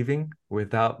believing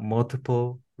without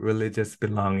multiple religious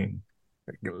belonging.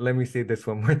 Let me say this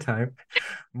one more time.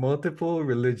 Multiple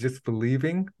religious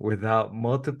believing without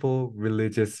multiple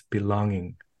religious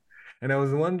belonging. And I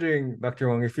was wondering, Dr.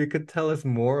 Wong, if you could tell us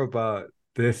more about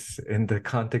this in the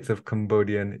context of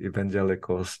Cambodian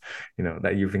evangelicals,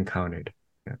 that you've encountered.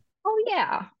 Oh,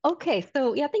 yeah. Okay.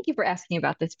 So, yeah, thank you for asking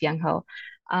about this, Byung Ho.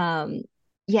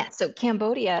 Yeah, so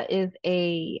Cambodia is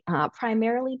a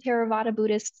primarily Theravada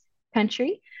Buddhist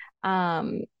country.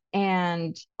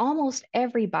 And almost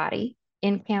everybody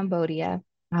in Cambodia,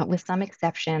 with some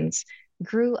exceptions,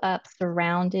 grew up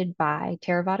surrounded by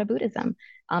Theravada Buddhism.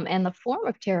 And the form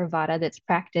of Theravada that's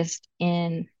practiced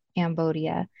in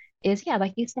Cambodia is, yeah,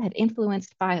 like you said,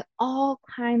 influenced by all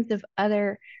kinds of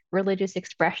other religious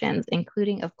expressions,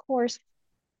 including, of course,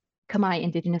 Khmer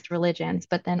indigenous religions,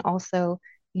 but then also,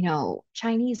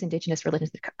 Chinese indigenous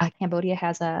religions. Cambodia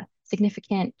has a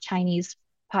significant Chinese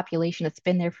population that's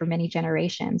been there for many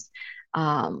generations.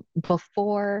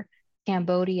 Before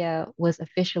Cambodia was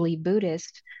officially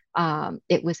Buddhist,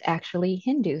 it was actually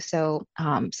Hindu. So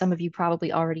some of you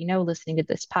probably already know, listening to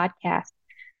this podcast,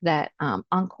 that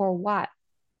Angkor Wat,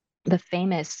 the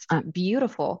famous,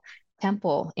 beautiful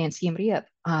temple in Siem Reap,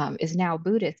 is now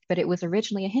Buddhist, but it was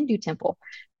originally a Hindu temple.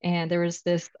 And there was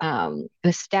this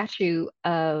statue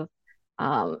of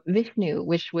Vishnu,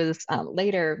 which was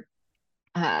later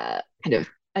kind of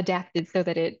adapted so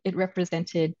that it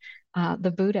represented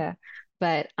the Buddha.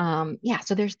 But yeah,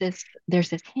 so there's this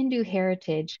Hindu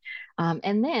heritage,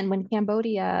 and then when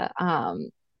Cambodia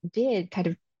did kind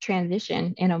of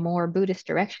transition in a more Buddhist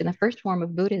direction, the first form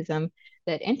of Buddhism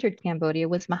that entered Cambodia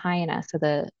was Mahayana, so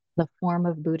the form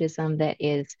of Buddhism that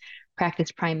is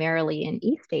practiced primarily in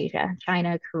East Asia,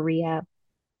 China, Korea,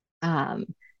 um,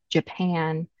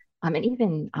 Japan, and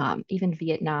even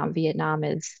Vietnam. Vietnam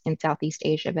is in Southeast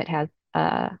Asia, but has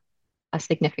a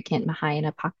significant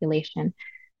Mahayana population.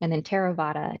 And then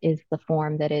Theravada is the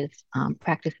form that is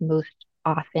practiced most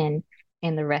often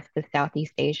in the rest of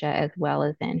Southeast Asia, as well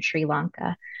as in Sri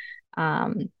Lanka.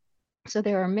 Um, so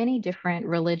there are many different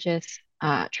religious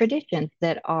traditions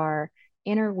that are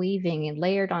interweaving and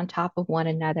layered on top of one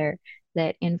another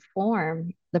that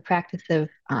inform the practice of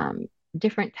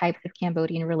different types of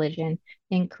Cambodian religion,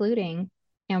 including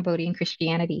Cambodian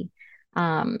Christianity.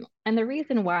 And the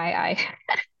reason why I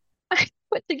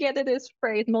put together this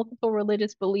phrase, multiple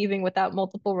religious believing without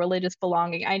multiple religious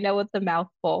belonging, I know it's a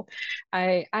mouthful.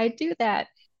 I do that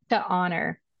to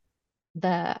honor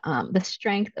the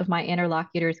strength of my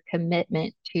interlocutor's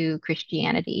commitment to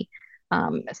Christianity.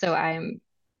 So I'm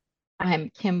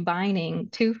combining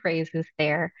two phrases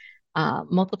there.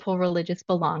 Multiple religious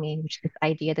belonging, which is this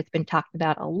idea that's been talked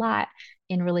about a lot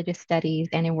in religious studies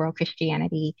and in world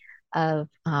Christianity, of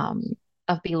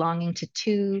belonging to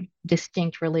two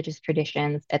distinct religious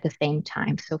traditions at the same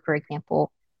time. So, for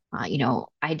example,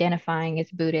 identifying as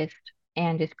Buddhist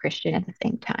and as Christian at the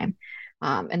same time.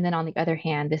 And then on the other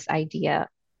hand, this idea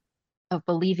of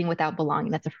believing without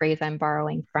belonging. That's a phrase I'm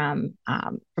borrowing from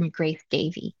Grace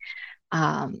Davy.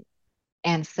 Um,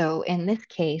 and so in this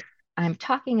case, I'm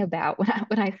talking about,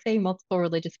 when I say multiple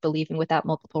religious believing without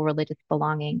multiple religious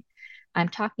belonging, I'm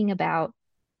talking about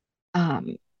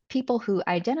um, people who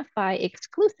identify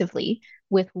exclusively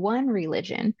with one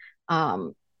religion,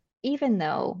 um, even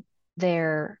though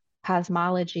their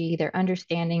cosmology, their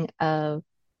understanding of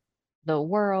the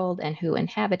world and who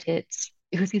inhabits it,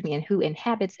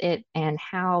 and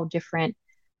how different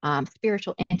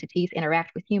spiritual entities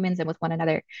interact with humans and with one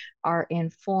another are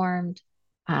informed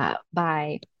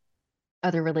by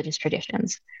other religious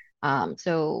traditions.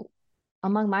 So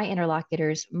among my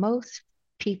interlocutors, most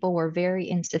people were very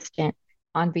insistent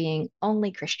on being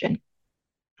only Christian,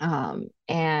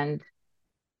 and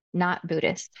not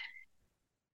Buddhist.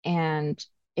 And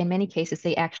in many cases,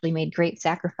 they actually made great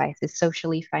sacrifices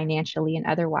socially, financially, and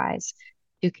otherwise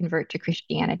to convert to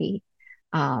Christianity.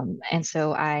 And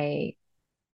so I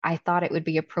thought it would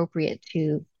be appropriate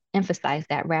to emphasize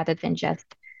that rather than just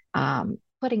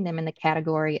putting them in the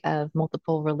category of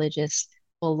multiple religious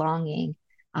belonging,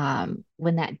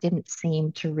 when that didn't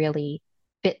seem to really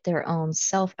fit their own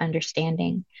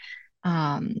self-understanding.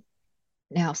 Um,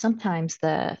 Now, sometimes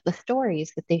the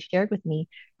stories that they shared with me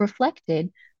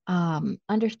reflected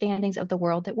understandings of the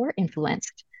world that were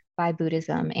influenced by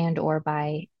Buddhism and or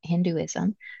by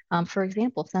Hinduism. For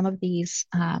example, some of these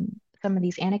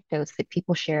anecdotes that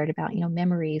people shared about,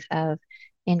 memories of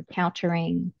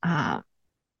encountering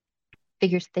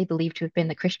figures they believed to have been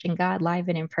the Christian God live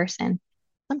and in person.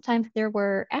 Sometimes there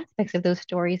were aspects of those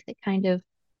stories that kind of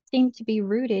seemed to be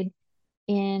rooted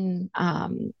in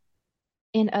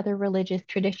other religious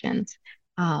traditions.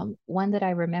 One that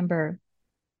I remember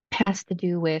has to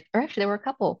do with, or actually, there were a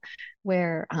couple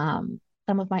where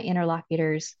some of my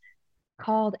interlocutors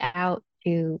called out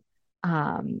to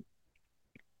um,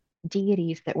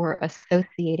 deities that were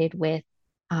associated with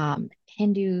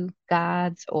Hindu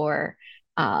gods or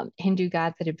Hindu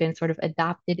gods that had been sort of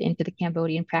adopted into the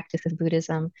Cambodian practice of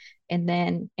Buddhism. And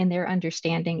then, in their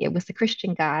understanding, it was the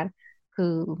Christian God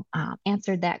who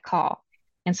answered that call.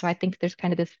 And so I think there's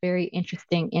kind of this very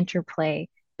interesting interplay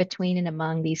between and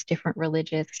among these different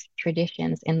religious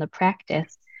traditions in the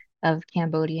practice of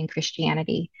Cambodian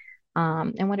Christianity.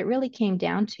 And what it really came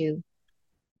down to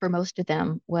for most of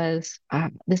them was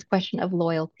this question of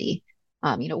loyalty.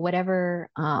 Whatever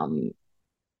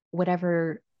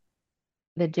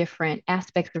the different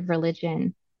aspects of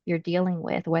religion you're dealing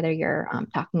with, whether you're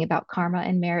talking about karma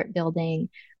and merit building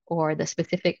or the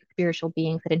specific spiritual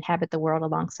beings that inhabit the world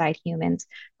alongside humans,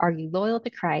 are you loyal to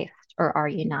Christ or are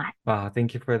you not? Wow,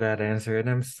 thank you for that answer. And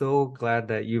I'm so glad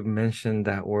that you mentioned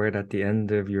that word at the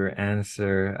end of your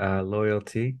answer,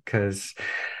 loyalty, because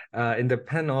in the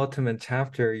penultimate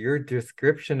chapter, your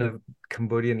description of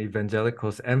Cambodian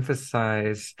evangelicals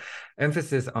emphasis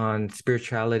on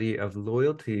spirituality of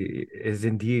loyalty is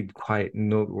indeed quite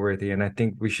noteworthy. And I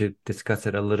think we should discuss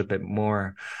it a little bit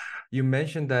more. You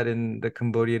mentioned that in the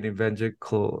Cambodian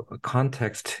evangelical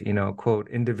context, quote,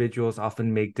 individuals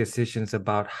often make decisions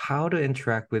about how to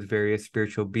interact with various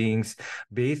spiritual beings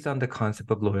based on the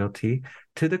concept of loyalty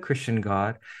to the Christian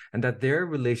God, and that their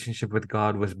relationship with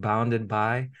God was bounded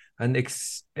by an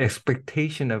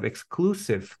expectation of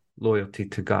exclusive loyalty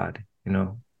to God,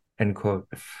 end quote.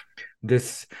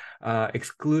 This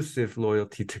exclusive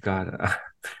loyalty to God.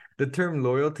 The term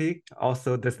loyalty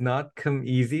also does not come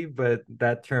easy, but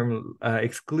that term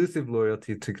exclusive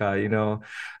loyalty to God,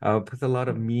 puts a lot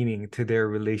of meaning to their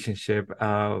relationship,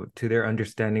 to their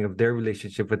understanding of their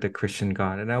relationship with the Christian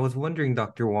God. And I was wondering,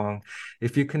 Dr. Wong,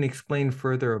 if you can explain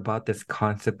further about this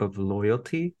concept of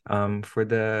loyalty for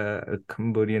the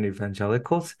Cambodian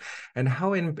evangelicals and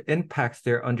how it impacts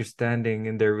their understanding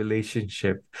in their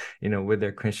relationship, with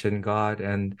their Christian God,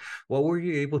 and what were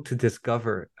you able to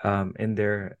discover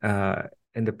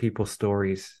in the people's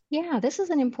stories? Yeah, this is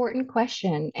an important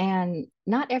question, and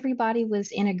not everybody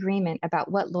was in agreement about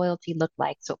what loyalty looked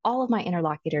like. So all of my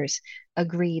interlocutors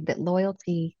agreed that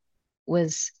loyalty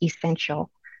was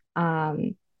essential.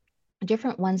 Um,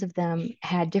 Different ones of them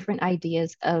had different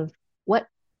ideas of what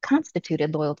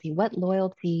constituted loyalty, what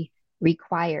loyalty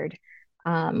required.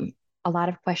 Um, a lot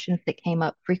of questions that came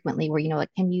up frequently were, like,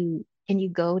 can you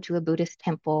go to a Buddhist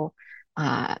temple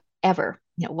ever?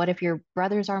 What if your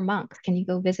brothers are monks? Can you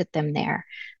go visit them there?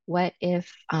 What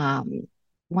if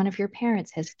one of your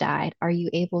parents has died? Are you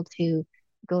able to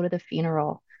go to the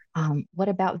funeral? What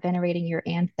about venerating your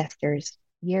ancestors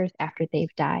years after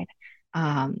they've died?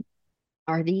 Um,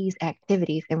 are these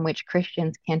activities in which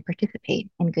Christians can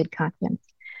participate in good conscience?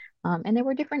 And there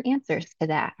were different answers to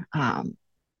that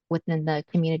within the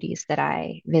communities that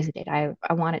I visited. I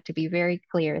want it to be very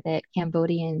clear that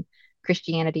Cambodian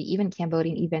Christianity, even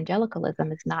Cambodian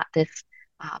evangelicalism, is not this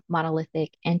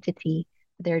monolithic entity.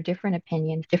 There are different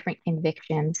opinions, different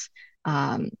convictions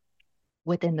um,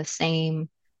 within the same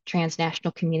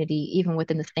transnational community, even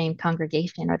within the same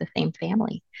congregation or the same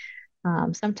family.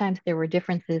 Sometimes there were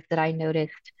differences that I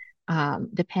noticed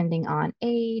depending on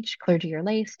age, clergy or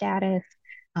lay status,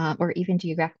 or even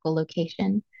geographical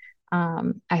location.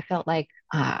 I felt like,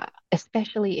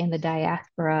 especially in the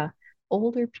diaspora,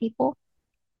 older people,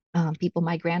 people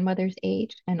my grandmother's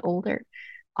age and older,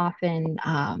 often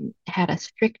had a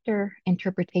stricter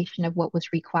interpretation of what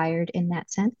was required in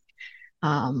that sense.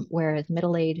 whereas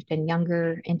middle-aged and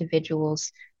younger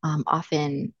individuals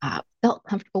often felt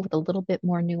comfortable with a little bit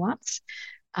more nuance.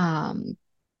 Um,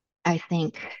 I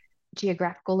think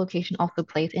geographical location also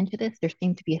plays into this. There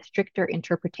seemed to be a stricter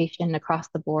interpretation across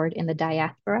the board in the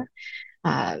diaspora,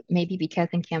 maybe because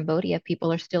in Cambodia,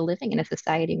 people are still living in a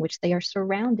society in which they are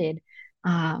surrounded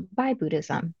by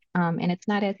Buddhism. And it's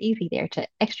not as easy there to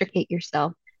extricate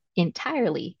yourself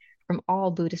entirely from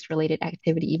all Buddhist related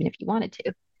activity, even if you wanted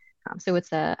to. So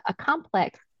it's a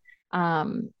complex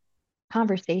um,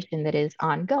 conversation that is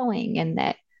ongoing and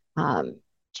that um,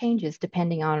 changes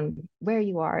depending on where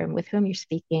you are and with whom you're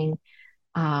speaking.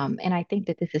 And I think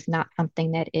that this is not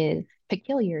something that is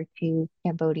peculiar to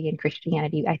Cambodian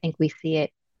Christianity. I think we see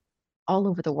it all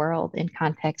over the world in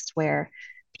contexts where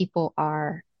people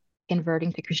are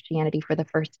converting to Christianity for the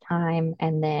first time,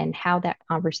 and then how that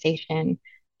conversation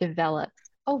develops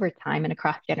over time and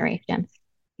across generations.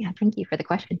 Yeah, thank you for the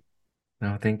question.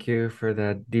 No, thank you for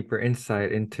that deeper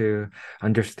insight into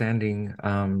understanding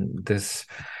this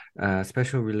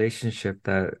special relationship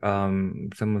that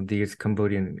some of these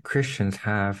Cambodian Christians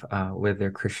have with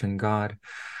their Christian God.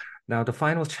 Now, the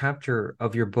final chapter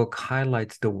of your book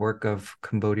highlights the work of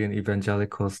Cambodian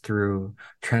evangelicals through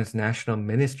transnational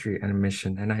ministry and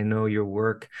mission. And I know your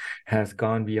work has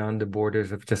gone beyond the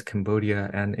borders of just Cambodia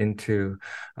and into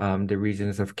the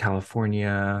regions of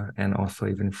California and also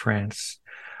even France.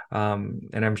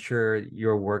 And I'm sure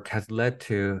your work has led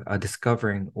to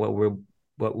discovering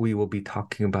what we will be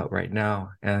talking about right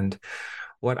now. And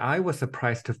what I was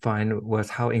surprised to find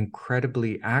was how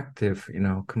incredibly active,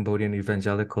 Cambodian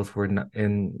evangelicals were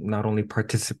in not only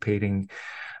participating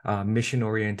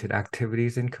mission-oriented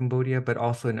activities in Cambodia, but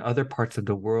also in other parts of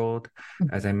the world.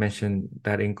 As I mentioned,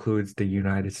 that includes the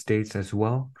United States as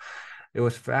well. It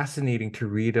was fascinating to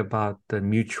read about the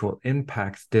mutual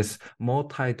impacts, this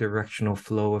multi-directional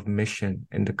flow of mission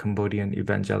in the Cambodian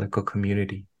evangelical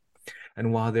community.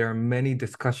 And while there are many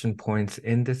discussion points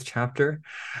in this chapter,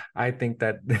 I think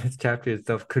that this chapter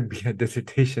itself could be a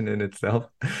dissertation in itself.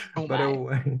 Oh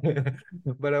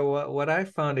But what I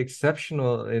found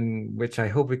exceptional, in which I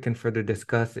hope we can further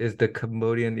discuss, is the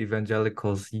Cambodian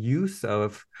evangelicals' use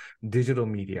of digital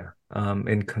media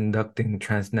in conducting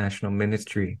transnational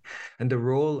ministry, and the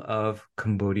role of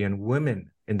Cambodian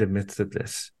women in the midst of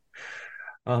this.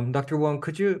 Dr. Wong,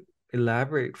 could you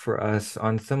elaborate for us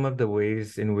on some of the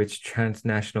ways in which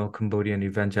transnational Cambodian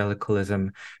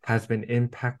evangelicalism has been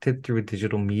impacted through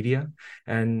digital media,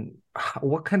 and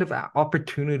what kind of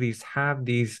opportunities have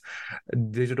these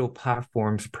digital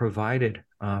platforms provided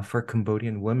for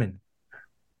Cambodian women?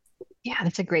 Yeah,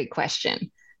 that's a great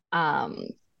question. Um,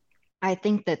 I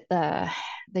think that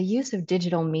the use of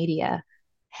digital media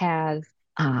has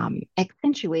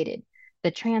accentuated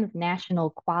the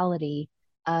transnational quality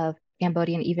of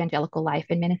Cambodian evangelical life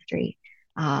and ministry.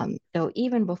 So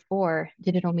even before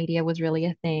digital media was really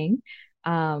a thing,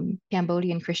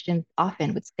 Cambodian Christians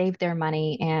often would save their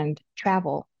money and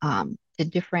travel to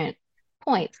different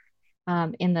points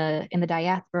in the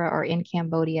diaspora or in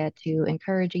Cambodia to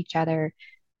encourage each other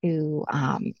to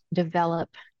develop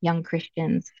young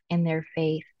Christians in their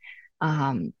faith.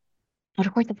 Um, but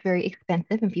of course, it's very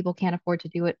expensive and people can't afford to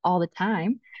do it all the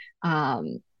time.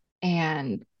 Um,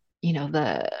 and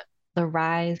the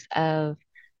rise of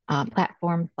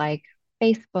platforms like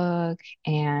Facebook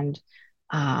and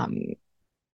um,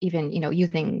 even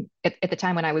using at the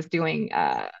time when I was doing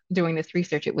this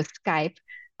research, it was Skype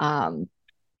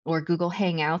or Google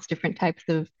Hangouts, different types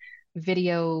of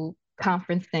video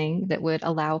conferencing that would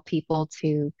allow people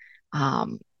to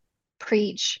um,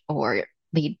 preach or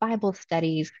lead Bible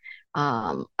studies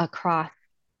across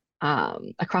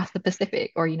the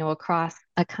Pacific, or across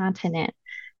a continent,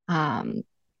 um,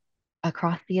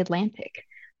 across the Atlantic.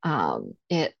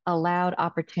 It allowed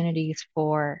opportunities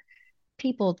for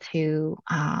people to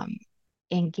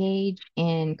engage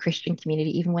in Christian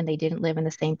community, even when they didn't live in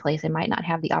the same place and might not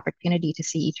have the opportunity to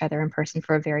see each other in person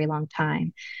for a very long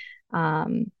time.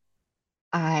 Um,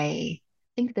 I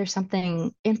think there's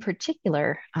something in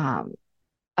particular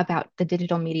about the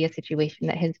digital media situation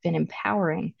that has been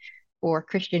empowering for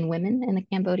Christian women in the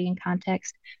Cambodian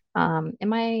context. In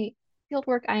my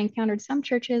fieldwork, I encountered some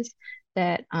churches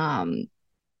that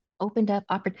opened up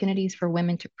opportunities for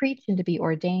women to preach and to be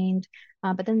ordained.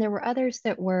 But then there were others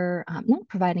that were not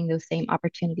providing those same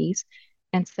opportunities.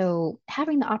 And so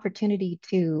having the opportunity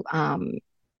to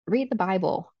read the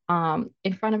Bible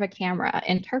in front of a camera,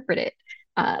 interpret it,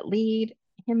 lead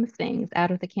hymn sings out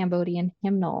of the Cambodian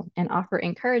hymnal, and offer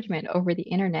encouragement over the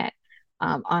internet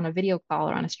on a video call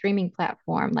or on a streaming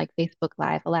platform like Facebook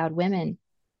Live allowed women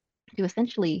to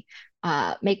essentially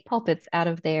make pulpits out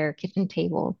of their kitchen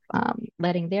tables,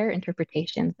 letting their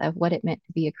interpretations of what it meant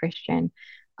to be a Christian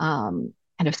kind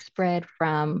of spread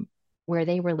from where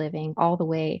they were living all the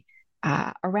way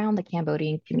around the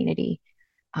Cambodian community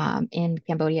in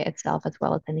Cambodia itself, as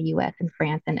well as in the US and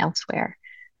France and elsewhere.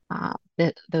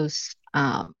 Those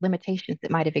limitations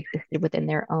that might have existed within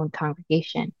their own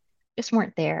congregation just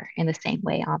weren't there in the same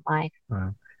way online.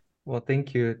 Wow. Well,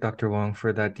 thank you, Dr. Wong,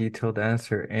 for that detailed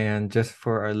answer. And just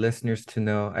for our listeners to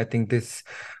know, I think this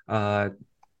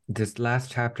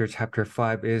last chapter, chapter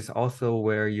 5, is also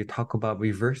where you talk about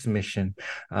reverse mission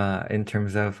in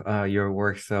terms of your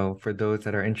work. So for those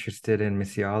that are interested in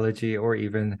missiology or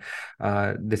even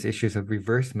these issues of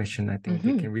reverse mission, I think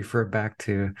they can refer back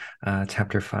to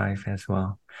chapter 5 as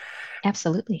well.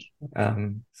 Absolutely.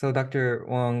 So Dr.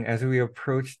 Wong, as we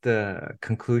approach the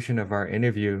conclusion of our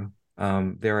interview,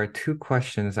 there are 2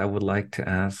 questions I would like to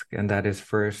ask, and that is,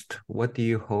 first, what do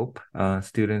you hope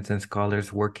students and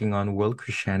scholars working on world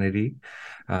Christianity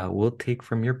will take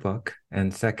from your book?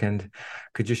 And second,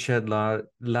 could you shed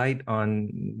light on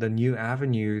the new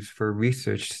avenues for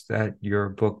research that your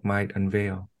book might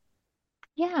unveil?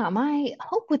 Yeah, my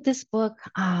hope with this book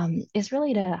is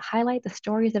really to highlight the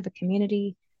stories of a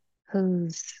community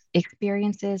whose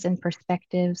experiences and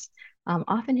perspectives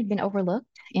often had been overlooked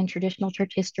in traditional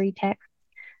church history texts.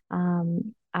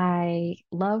 I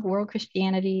love world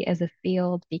Christianity as a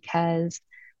field because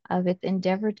of its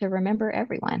endeavor to remember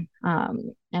everyone.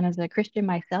 And as a Christian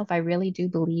myself, I really do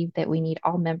believe that we need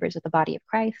all members of the body of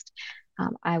Christ.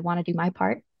 I want to do my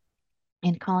part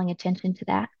in calling attention to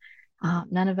that.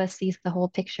 None of us sees the whole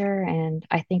picture, and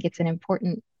I think it's an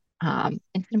important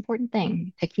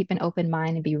thing to keep an open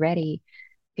mind and be ready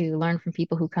to learn from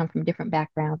people who come from different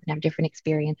backgrounds and have different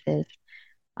experiences.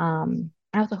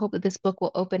 I also hope that this book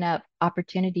will open up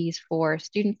opportunities for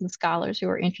students and scholars who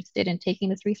are interested in taking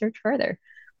this research further.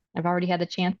 I've already had the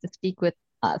chance to speak with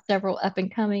several up and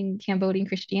coming Cambodian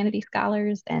Christianity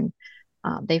scholars, and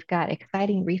they've got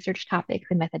exciting research topics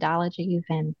and methodologies.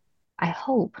 And I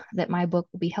hope that my book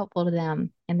will be helpful to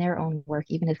them in their own work,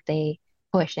 even as they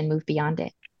push and move beyond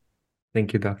it.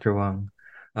 Thank you, Dr. Wong.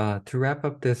 To wrap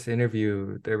up this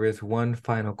interview, there is one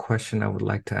final question I would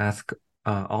like to ask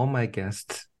all my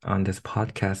guests on this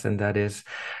podcast, and that is,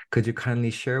 could you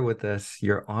kindly share with us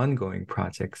your ongoing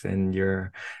projects and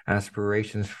your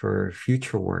aspirations for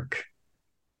future work?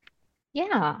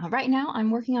 Yeah, right now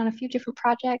I'm working on a few different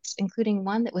projects, including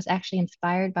one that was actually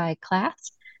inspired by a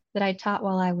class that I taught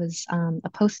while I was a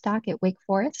postdoc at Wake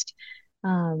Forest.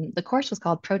 The course was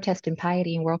called Protest and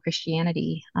Piety in World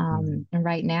Christianity. And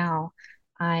right now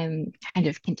I'm kind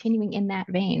of continuing in that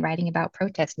vein, writing about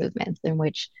protest movements in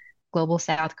which global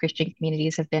South Christian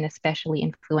communities have been especially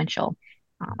influential.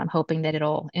 I'm hoping that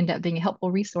it'll end up being a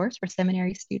helpful resource for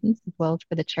seminary students as well as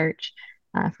for the church,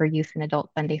 for youth and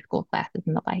adult Sunday school classes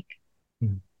and the like.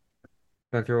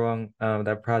 Dr. Wong,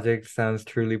 that project sounds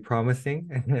truly promising,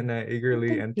 and I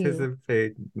eagerly Thank you.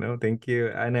 anticipate. No, thank you,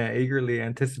 and I eagerly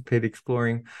anticipate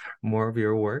exploring more of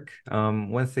your work.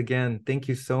 Once again, thank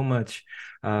you so much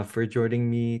for joining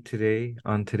me today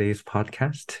on today's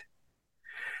podcast.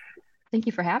 Thank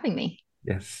you for having me.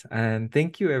 Yes, and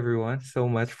thank you everyone so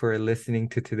much for listening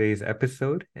to today's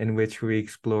episode, in which we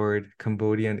explored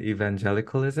Cambodian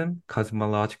evangelicalism,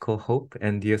 cosmological hope,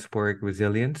 and diasporic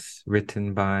resilience,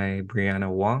 written by Briana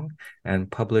Wong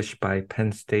and published by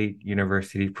Penn State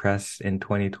University Press in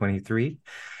 2023.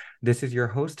 This is your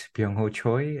host, Byung-Ho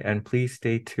Choi, and please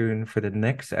stay tuned for the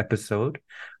next episode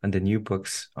on the New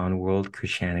Books on World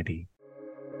Christianity.